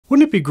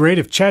Wouldn't it be great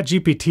if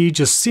ChatGPT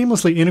just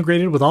seamlessly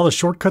integrated with all the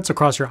shortcuts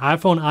across your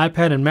iPhone,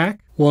 iPad, and Mac?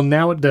 Well,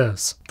 now it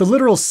does. The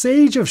literal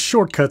sage of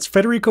shortcuts,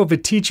 Federico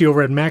Viticci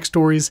over at Mac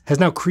Stories, has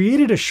now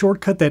created a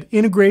shortcut that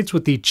integrates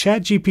with the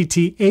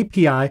ChatGPT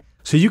API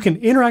so you can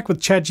interact with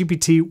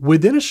ChatGPT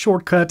within a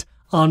shortcut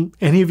on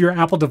any of your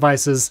Apple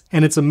devices,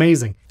 and it's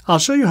amazing. I'll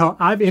show you how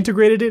I've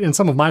integrated it in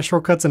some of my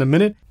shortcuts in a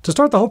minute. To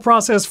start the whole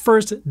process,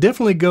 first,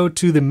 definitely go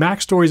to the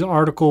Mac Stories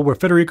article where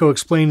Federico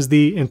explains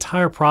the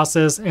entire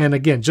process, and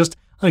again, just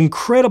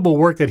incredible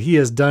work that he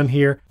has done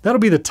here. That'll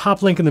be the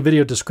top link in the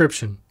video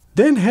description.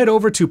 Then head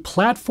over to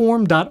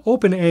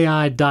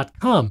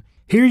platform.openai.com.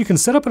 Here you can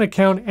set up an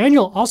account, and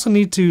you'll also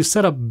need to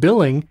set up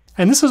billing.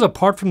 And this is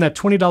apart from that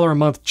 $20 a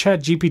month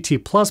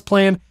ChatGPT Plus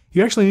plan.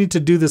 You actually need to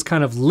do this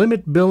kind of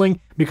limit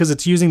billing because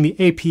it's using the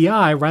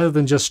API rather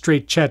than just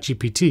straight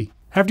ChatGPT.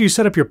 After you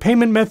set up your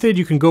payment method,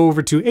 you can go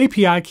over to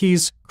API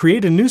keys,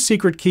 create a new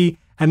secret key,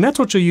 and that's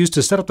what you'll use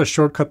to set up the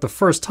shortcut the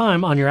first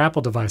time on your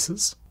Apple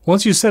devices.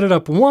 Once you set it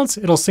up once,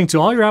 it'll sync to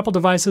all your Apple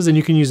devices and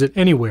you can use it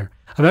anywhere.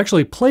 I've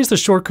actually placed the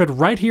shortcut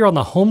right here on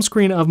the home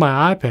screen of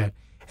my iPad.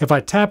 If I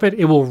tap it,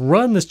 it will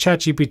run this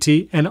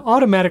ChatGPT and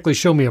automatically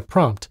show me a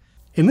prompt.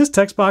 In this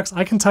text box,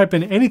 I can type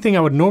in anything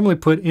I would normally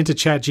put into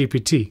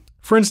ChatGPT.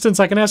 For instance,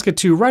 I can ask it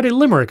to write a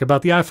limerick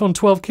about the iPhone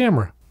 12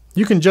 camera.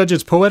 You can judge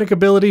its poetic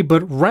ability,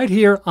 but right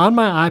here on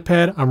my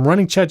iPad, I'm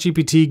running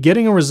ChatGPT,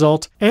 getting a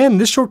result,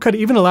 and this shortcut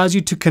even allows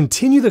you to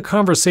continue the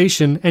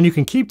conversation, and you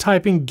can keep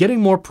typing,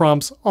 getting more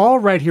prompts, all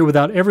right here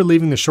without ever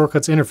leaving the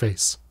shortcuts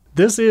interface.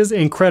 This is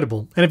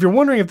incredible. And if you're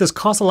wondering if this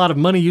costs a lot of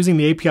money using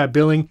the API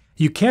billing,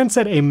 you can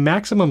set a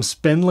maximum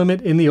spend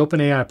limit in the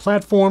OpenAI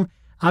platform.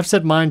 I've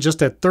set mine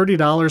just at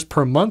 $30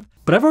 per month,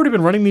 but I've already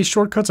been running these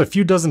shortcuts a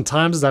few dozen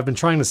times as I've been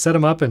trying to set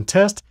them up and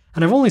test,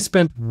 and I've only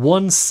spent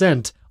 1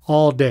 cent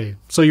all day.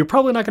 So you're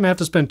probably not going to have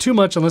to spend too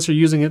much unless you're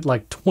using it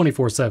like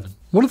 24/7.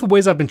 One of the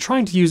ways I've been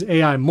trying to use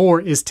AI more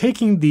is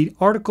taking the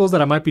articles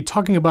that I might be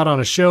talking about on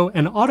a show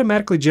and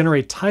automatically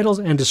generate titles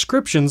and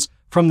descriptions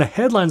from the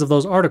headlines of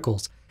those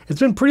articles. It's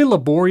been pretty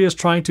laborious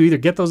trying to either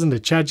get those into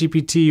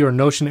ChatGPT or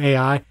Notion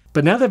AI,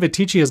 but now that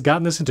Viticci has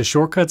gotten this into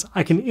shortcuts,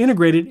 I can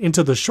integrate it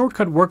into the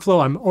shortcut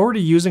workflow I'm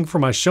already using for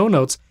my show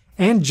notes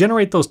and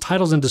generate those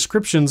titles and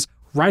descriptions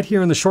right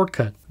here in the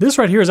shortcut. This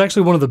right here is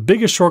actually one of the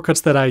biggest shortcuts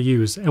that I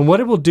use, and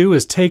what it will do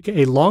is take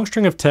a long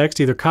string of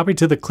text, either copied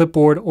to the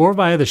clipboard or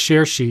via the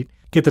share sheet,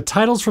 get the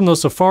titles from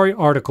those Safari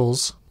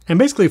articles, and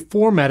basically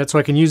format it so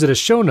I can use it as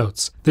show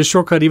notes. This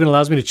shortcut even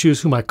allows me to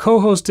choose who my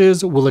co-host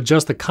is, will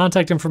adjust the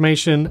contact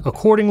information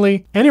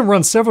accordingly, and it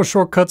runs several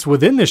shortcuts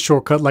within this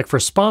shortcut, like for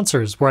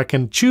sponsors, where I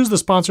can choose the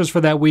sponsors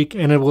for that week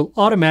and it will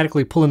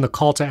automatically pull in the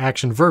call to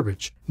action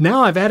verbiage.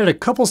 Now I've added a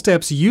couple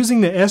steps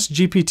using the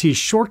S-GPT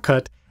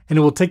shortcut, and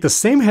it will take the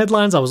same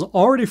headlines I was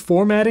already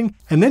formatting,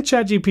 and then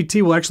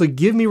ChatGPT will actually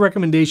give me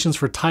recommendations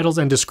for titles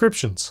and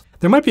descriptions.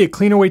 There might be a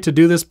cleaner way to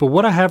do this, but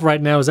what I have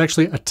right now is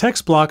actually a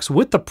text box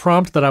with the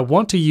prompt that I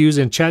want to use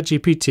in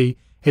ChatGPT.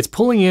 It's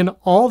pulling in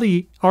all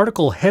the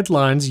article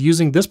headlines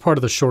using this part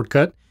of the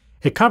shortcut.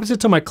 It copies it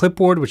to my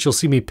clipboard, which you'll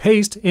see me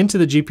paste into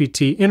the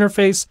GPT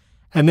interface,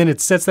 and then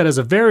it sets that as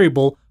a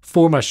variable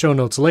for my show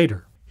notes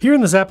later. Here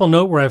in this Apple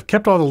Note where I've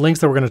kept all the links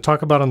that we're going to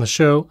talk about on the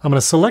show, I'm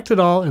going to select it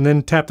all and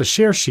then tap the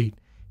share sheet.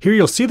 Here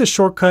you'll see the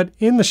shortcut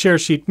in the share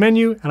sheet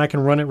menu, and I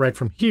can run it right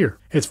from here.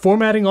 It's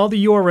formatting all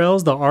the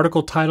URLs, the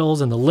article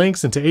titles, and the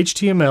links into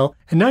HTML,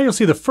 and now you'll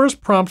see the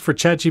first prompt for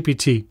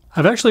ChatGPT.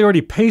 I've actually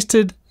already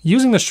pasted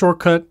using the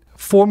shortcut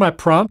for my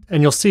prompt,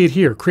 and you'll see it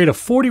here. Create a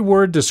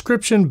 40-word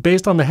description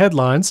based on the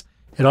headlines.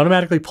 It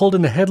automatically pulled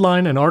in the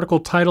headline and article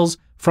titles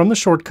from the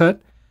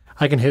shortcut.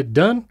 I can hit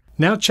done.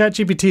 Now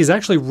ChatGPT is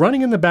actually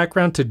running in the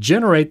background to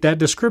generate that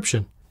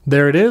description.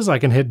 There it is. I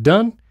can hit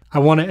done. I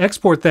want to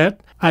export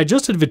that. I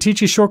adjusted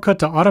Viticci shortcut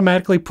to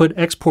automatically put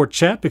export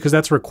chat because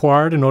that's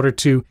required in order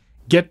to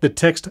get the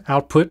text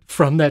output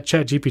from that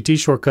ChatGPT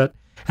shortcut.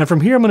 And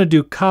from here, I'm going to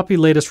do copy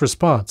latest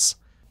response.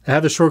 I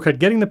have the shortcut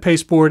getting the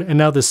pasteboard, and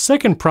now the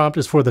second prompt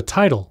is for the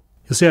title.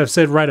 You'll see I've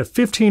said write a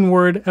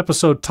 15-word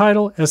episode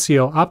title,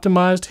 SEO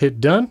optimized,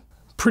 hit done.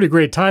 Pretty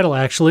great title,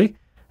 actually.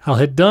 I'll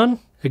hit done.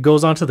 It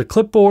goes onto the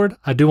clipboard.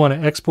 I do want to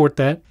export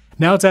that.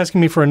 Now it's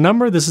asking me for a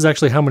number. This is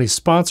actually how many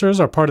sponsors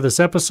are part of this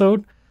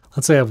episode.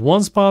 Let's say I have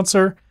one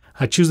sponsor.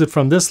 I choose it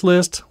from this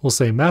list. We'll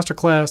say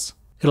Masterclass.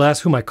 It'll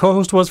ask who my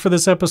co-host was for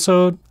this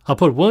episode. I'll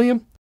put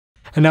William.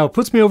 And now it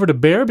puts me over to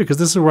Bear because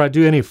this is where I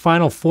do any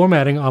final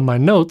formatting on my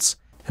notes.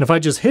 And if I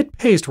just hit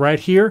paste right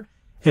here,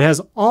 it has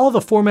all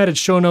the formatted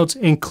show notes,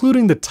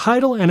 including the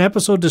title and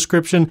episode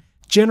description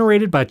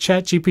generated by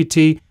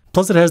ChatGPT.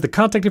 Plus it has the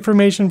contact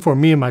information for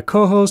me and my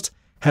co-host,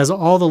 has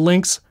all the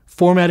links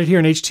formatted here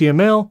in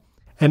HTML,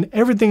 and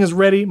everything is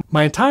ready.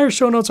 My entire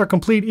show notes are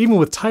complete, even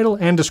with title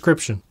and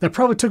description. That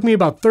probably took me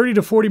about 30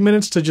 to 40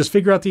 minutes to just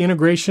figure out the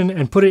integration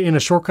and put it in a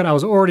shortcut I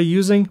was already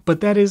using, but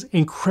that is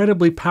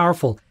incredibly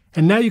powerful.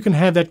 And now you can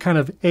have that kind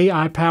of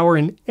AI power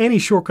in any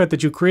shortcut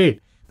that you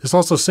create. This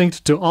also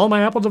synced to all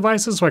my Apple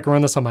devices, so I can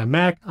run this on my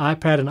Mac,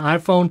 iPad, and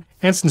iPhone.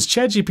 And since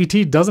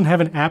ChatGPT doesn't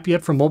have an app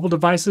yet for mobile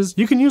devices,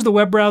 you can use the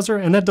web browser,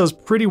 and that does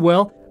pretty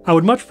well. I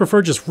would much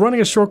prefer just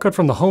running a shortcut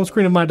from the home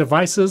screen of my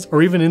devices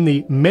or even in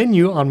the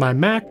menu on my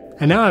Mac,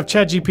 and now I have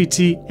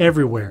ChatGPT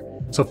everywhere.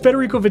 So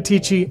Federico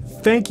Viticci,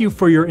 thank you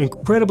for your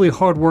incredibly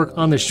hard work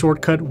on this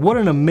shortcut. What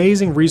an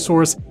amazing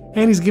resource,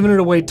 and he's giving it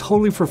away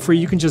totally for free.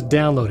 You can just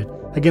download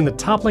it. Again, the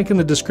top link in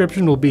the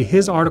description will be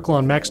his article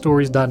on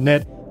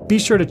macstories.net. Be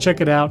sure to check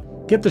it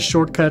out, get the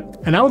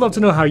shortcut, and I would love to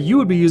know how you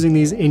would be using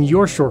these in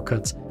your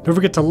shortcuts. Don't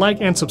forget to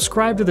like and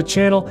subscribe to the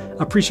channel.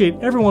 I appreciate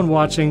everyone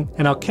watching,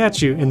 and I'll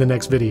catch you in the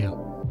next video.